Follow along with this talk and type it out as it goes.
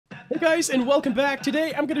Hey guys, and welcome back.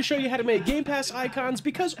 Today I'm going to show you how to make Game Pass icons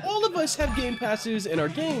because all of us have Game Passes in our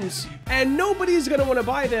games, and nobody's going to want to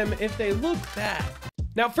buy them if they look bad.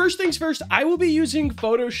 Now, first things first, I will be using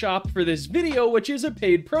Photoshop for this video, which is a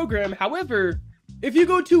paid program. However, if you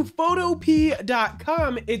go to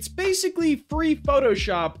photop.com, it's basically free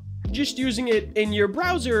Photoshop, just using it in your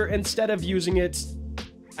browser instead of using it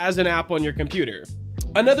as an app on your computer.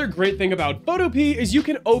 Another great thing about Photop is you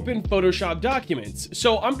can open Photoshop documents.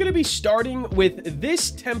 So I'm going to be starting with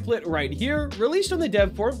this template right here, released on the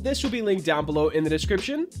dev forum. This will be linked down below in the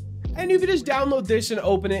description. And you can just download this and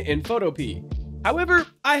open it in Photop. However,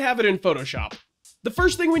 I have it in Photoshop. The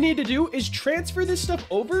first thing we need to do is transfer this stuff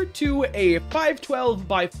over to a 512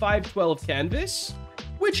 by 512 canvas,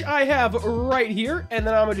 which I have right here. And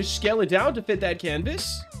then I'm going to just scale it down to fit that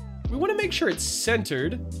canvas. We want to make sure it's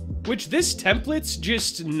centered, which this template's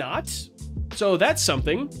just not. So that's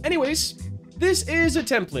something. Anyways, this is a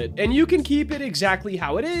template and you can keep it exactly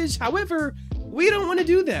how it is. However, we don't want to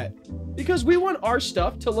do that because we want our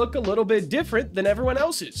stuff to look a little bit different than everyone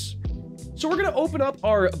else's. So we're going to open up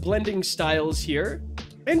our blending styles here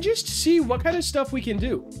and just see what kind of stuff we can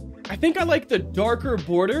do. I think I like the darker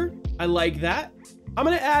border. I like that. I'm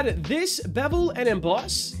going to add this bevel and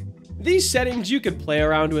emboss. These settings you could play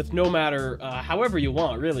around with no matter however you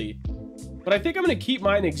want, really. But I think I'm going to keep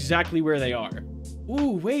mine exactly where they are.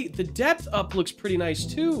 Ooh, wait, the depth up looks pretty nice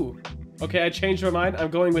too. Okay, I changed my mind. I'm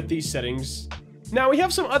going with these settings. Now we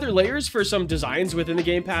have some other layers for some designs within the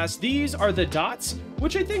Game Pass. These are the dots,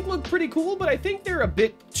 which I think look pretty cool, but I think they're a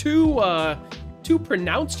bit too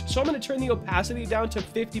pronounced. So I'm going to turn the opacity down to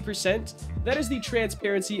 50%. That is the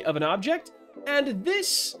transparency of an object. And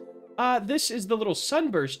this is the little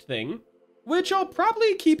sunburst thing, which I'll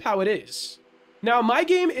probably keep how it is. Now, my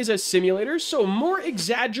game is a simulator, so more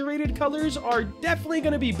exaggerated colors are definitely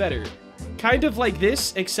going to be better. Kind of like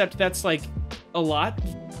this, except that's like a lot.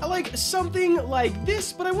 I like something like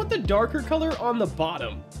this, but I want the darker color on the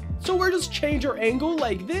bottom. So we'll just change our angle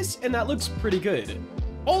like this, and that looks pretty good.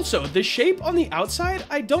 Also, the shape on the outside,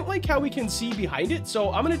 I don't like how we can see behind it,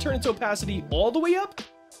 so I'm going to turn its opacity all the way up.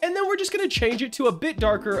 And then we're just going to change it to a bit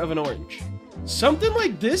darker of an orange. Something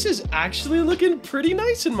like this is actually looking pretty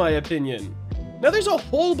nice in my opinion. Now there's a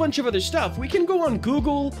whole bunch of other stuff. We can go on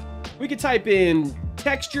Google. We could type in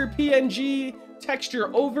texture PNG, texture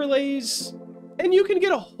overlays, and you can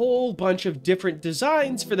get a whole bunch of different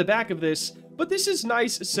designs for the back of this. But this is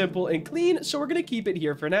nice, simple, and clean, so we're going to keep it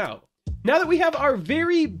here for now. Now that we have our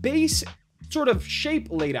very base sort of shape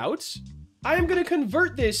laid out, I am going to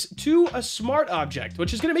convert this to a smart object,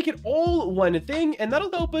 which is going to make it all one thing, and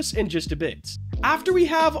that'll help us in just a bit. After we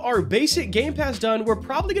have our basic Game Pass done, we're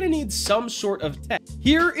probably going to need some sort of text.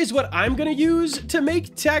 Here is what I'm going to use to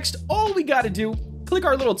make text. All we got to do, click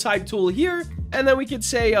our little type tool here, and then we could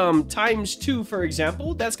say ×2, for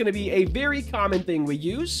example. That's going to be a very common thing we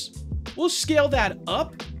use. We'll scale that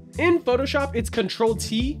up. In Photoshop, it's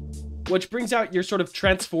Ctrl-T, which brings out your sort of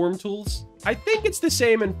transform tools. I think it's the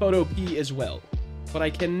same in Photop as well, but I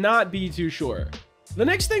cannot be too sure. The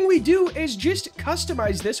next thing we do is just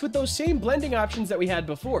customize this with those same blending options that we had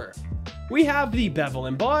before. We have the bevel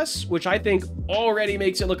emboss, which I think already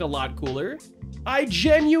makes it look a lot cooler. I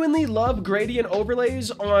genuinely love gradient overlays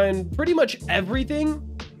on pretty much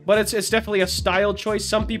everything, but it's definitely a style choice.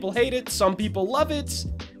 Some people hate it, some people love it.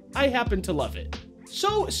 I happen to love it.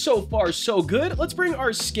 So far, so good. Let's bring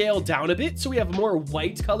our scale down a bit so we have more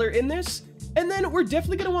white color in this. And then we're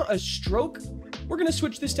definitely going to want a stroke. We're going to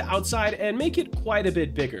switch this to outside and make it quite a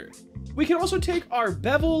bit bigger. We can also take our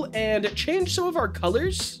bevel and change some of our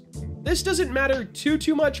colors. This doesn't matter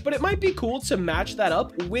too much, but it might be cool to match that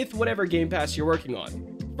up with whatever Game Pass you're working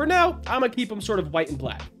on. For now, I'm going to keep them sort of white and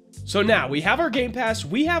black. So now we have our Game Pass,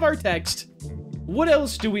 we have our text. What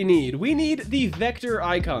else do we need? We need the vector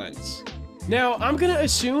icons. Now, I'm going to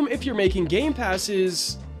assume if you're making Game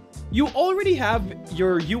Passes, you already have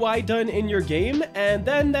your UI done in your game, and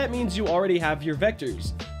then that means you already have your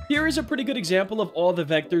vectors. Here is a pretty good example of all the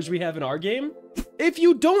vectors we have in our game. If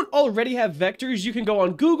you don't already have vectors, you can go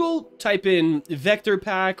on Google, type in vector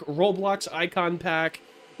pack, Roblox icon pack,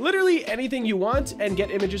 literally anything you want, and get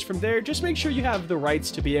images from there. Just make sure you have the rights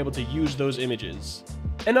to be able to use those images.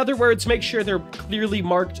 In other words, make sure they're clearly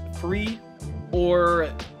marked free,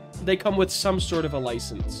 or they come with some sort of a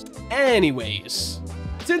license. Anyways,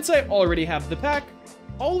 since I already have the pack,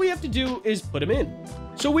 all we have to do is put them in.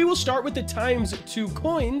 So we will start with the ×2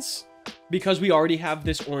 coins because we already have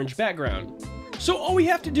this orange background. So all we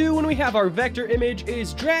have to do when we have our vector image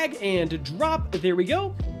is drag and drop. There we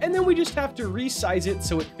go. And then we just have to resize it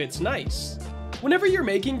so it fits nice. Whenever you're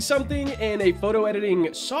making something in a photo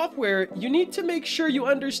editing software, you need to make sure you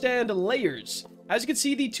understand layers. As you can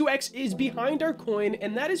see, the 2x is behind our coin,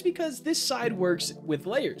 and that is because this side works with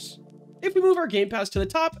layers. If we move our game pass to the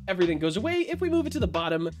top, everything goes away. If we move it to the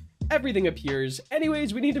bottom, everything appears.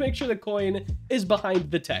 Anyways, we need to make sure the coin is behind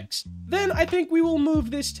the text. Then I think we will move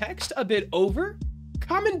this text a bit over.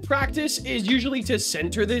 Common practice is usually to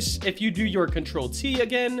center this. If you do your Control-T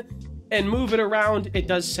again and move it around, it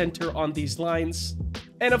does center on these lines.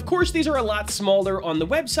 And of course, these are a lot smaller on the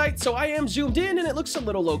website, so I am zoomed in and it looks a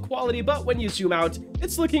little low quality, but when you zoom out,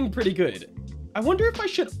 it's looking pretty good. I wonder if I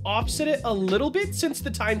should offset it a little bit since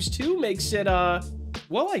the ×2 makes it,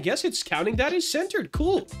 well, I guess it's counting that as centered.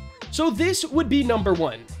 Cool. So this would be number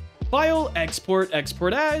 1. File, export,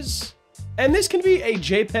 export as. And this can be a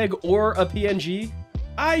JPEG or a PNG.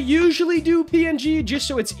 I usually do PNG just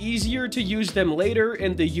so it's easier to use them later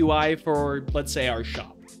in the UI for, let's say, our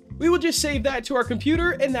shop. We will just save that to our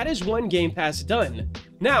computer, and that is one Game Pass done.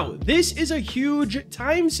 Now, this is a huge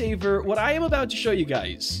time saver, what I am about to show you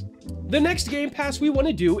guys. The next Game Pass we want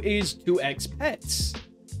to do is 2x Pets.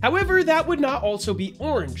 However, that would not also be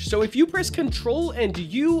orange, so if you press Ctrl and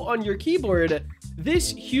U on your keyboard,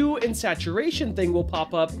 this hue and saturation thing will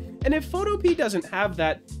pop up, and if Photopea doesn't have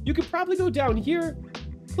that, you could probably go down here,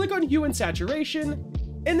 click on hue and saturation,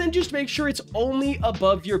 and then just make sure it's only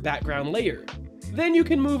above your background layer. Then you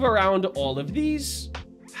can move around all of these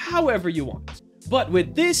however you want. But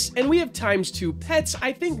with this, and we have ×2 pets,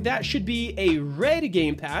 I think that should be a red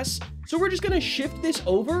Game Pass. So we're just gonna shift this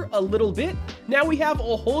over a little bit. Now we have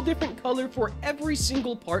a whole different color for every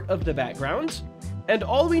single part of the background. And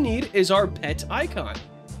all we need is our pet icon.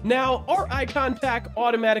 Now, our icon pack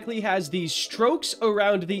automatically has these strokes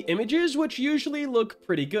around the images, which usually look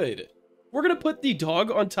pretty good. We're gonna put the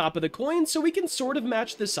dog on top of the coin so we can sort of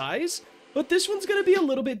match the size, but this one's gonna be a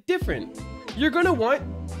little bit different. You're gonna want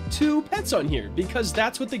 2 pets on here because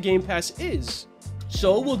that's what the Game Pass is.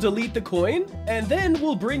 So we'll delete the coin and then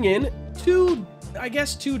we'll bring in 2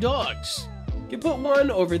 dogs. You can put one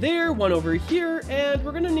over there, one over here, and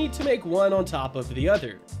we're gonna need to make one on top of the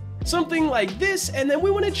other. Something like this, and then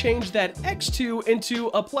we want to change that x2 into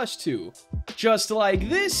a +2. Just like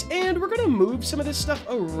this, and we're gonna move some of this stuff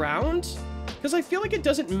around because I feel like it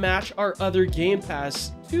doesn't match our other Game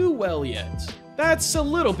Pass too well yet. That's a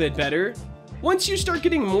little bit better. Once you start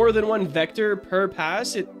getting more than one vector per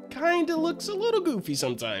pass, it kinda looks a little goofy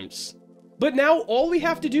sometimes. But now all we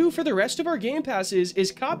have to do for the rest of our Game Passes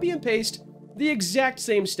is copy and paste the exact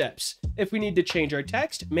same steps. If we need to change our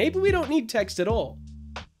text, maybe we don't need text at all.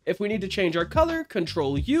 If we need to change our color,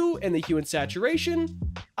 Ctrl-U and the hue and saturation.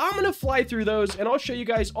 I'm gonna fly through those and I'll show you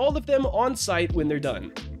guys all of them on site when they're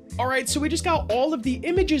done. Alright, so we just got all of the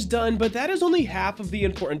images done, but that is only half of the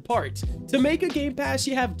important part. To make a Game Pass,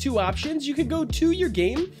 you have 2 options. You can go to your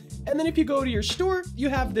game, and then if you go to your store, you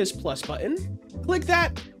have this plus button. Click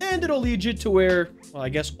that, and it'll lead you to where, well, I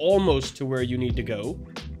guess almost to where you need to go.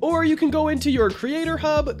 Or you can go into your Creator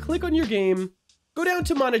Hub, click on your game, go down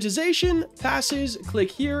to monetization, passes,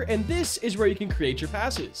 click here, and this is where you can create your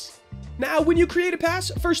passes. Now, when you create a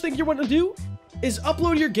pass, first thing you want to do is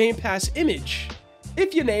upload your Game Pass image.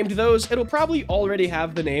 If you named those, it'll probably already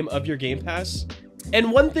have the name of your Game Pass. And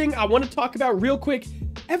one thing I want to talk about real quick,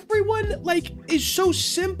 everyone, is so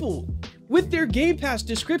simple with their Game Pass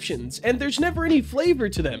descriptions, and there's never any flavor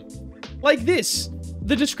to them. Like this,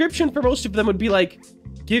 the description for most of them would be like,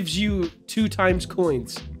 gives you 2 times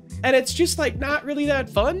coins. And it's just not really that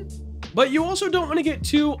fun. But you also don't want to get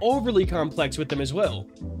too overly complex with them as well.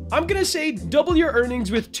 I'm gonna say double your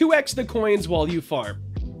earnings with 2x the coins while you farm.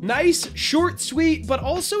 Nice, short, sweet, but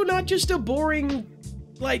also not just a boring,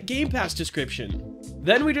 Game Pass description.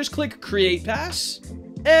 Then we just click Create Pass,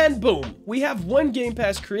 and boom, we have 1 Game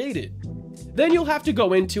Pass created. Then you'll have to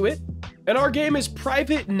go into it, and our game is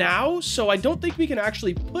private now, so I don't think we can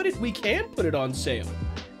actually put it, we can put it on sale.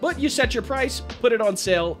 But you set your price, put it on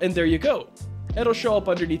sale, and there you go. It'll show up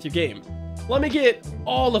underneath your game. Let me get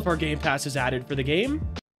all of our Game Passes added for the game.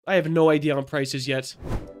 I have no idea on prices yet.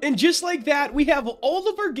 And just like that, we have all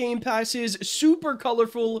of our Game Passes super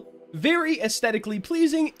colorful, very aesthetically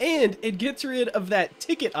pleasing, and it gets rid of that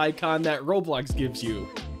ticket icon that Roblox gives you.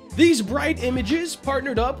 These bright images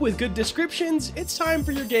partnered up with good descriptions, it's time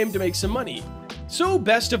for your game to make some money. So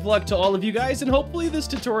best of luck to all of you guys, and hopefully this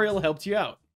tutorial helped you out.